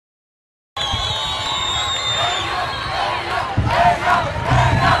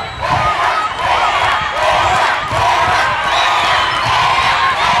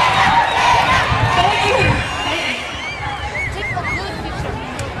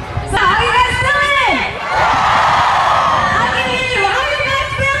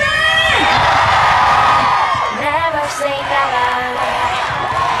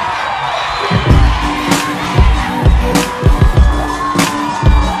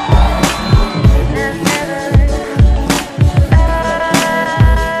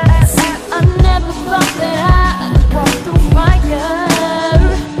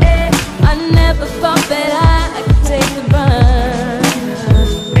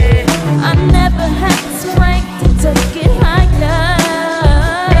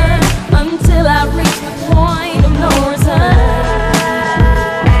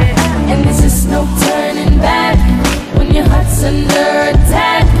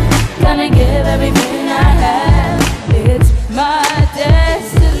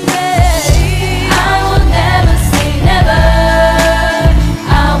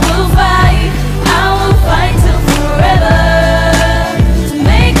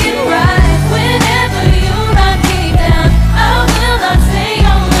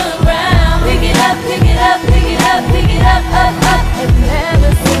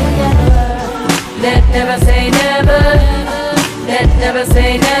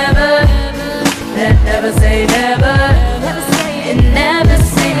say never. Never say never. And never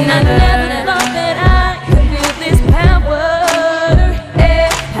say never. I never thought that I could feel this power.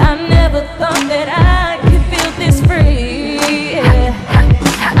 I never thought that I could feel this free.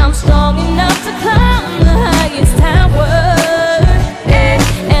 I'm strong enough to climb the highest tower.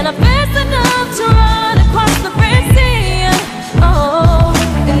 And I'm fast enough to run across the Red Sea. Oh,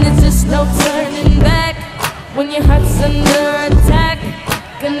 and there's just no turning back when your heart's under attack.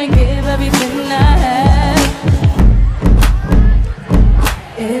 Gonna give everything I have.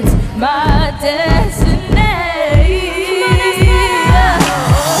 It's my destiny.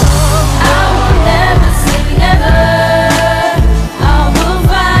 I will never say never. I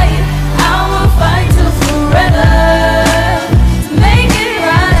will fight till forever. To make it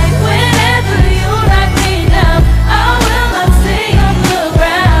right whenever you knock me down. I will not stay on the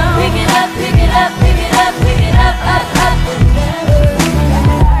ground. Pick it up, pick it up, pick it up, pick it up, up, up.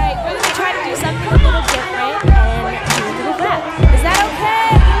 Alright, we're gonna try to do something a little different and do a little rap. Is that okay?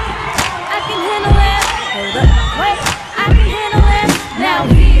 I can handle it. Hold up, wait, I can handle it. Now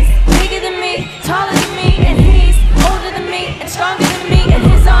he's bigger than me, taller than me, and he's older than me and stronger than me, and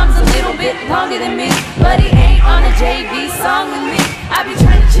his arms a little bit longer than me, but he ain't on a JV song with me. I be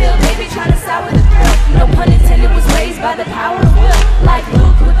trying to chill, they be trying to sour the thrill. No pun intended, was raised by the power of will. Like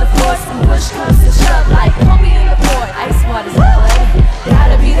Luke with the force, and push comes to shove. Like Kobe in the fort, ice water's the blood.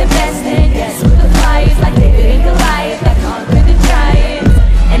 Gotta be the best, and yes, with the flyers like David and Goliath that conquered the giants.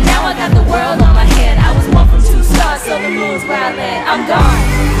 And now I got the world on my hand. I was born from 2 stars, so the moon's where I land. I'm gone.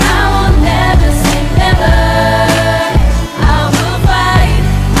 I will never say never. I will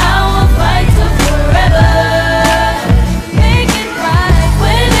fight till forever. Make it right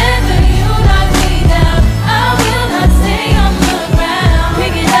whenever you knock me down. I will not stay on the ground.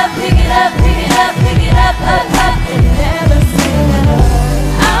 Pick it up, pick it up, pick it up, pick it up, up, up, and never say never.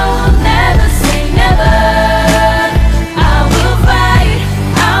 I will never say never. I will fight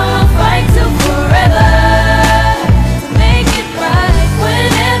till forever. To make it right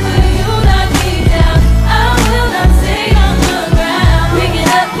whenever you knock me down. I will not stay on the ground. Pick it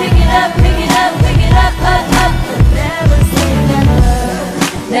up, pick it up, pick it up, pick it up, up, up, and never say never.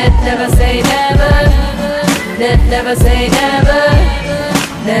 Never say never. Never say never.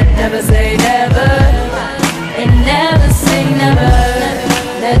 Never say never. And never say never.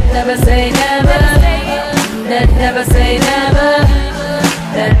 Never say never. Never say never.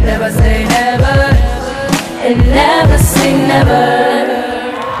 Never say never. And never say never.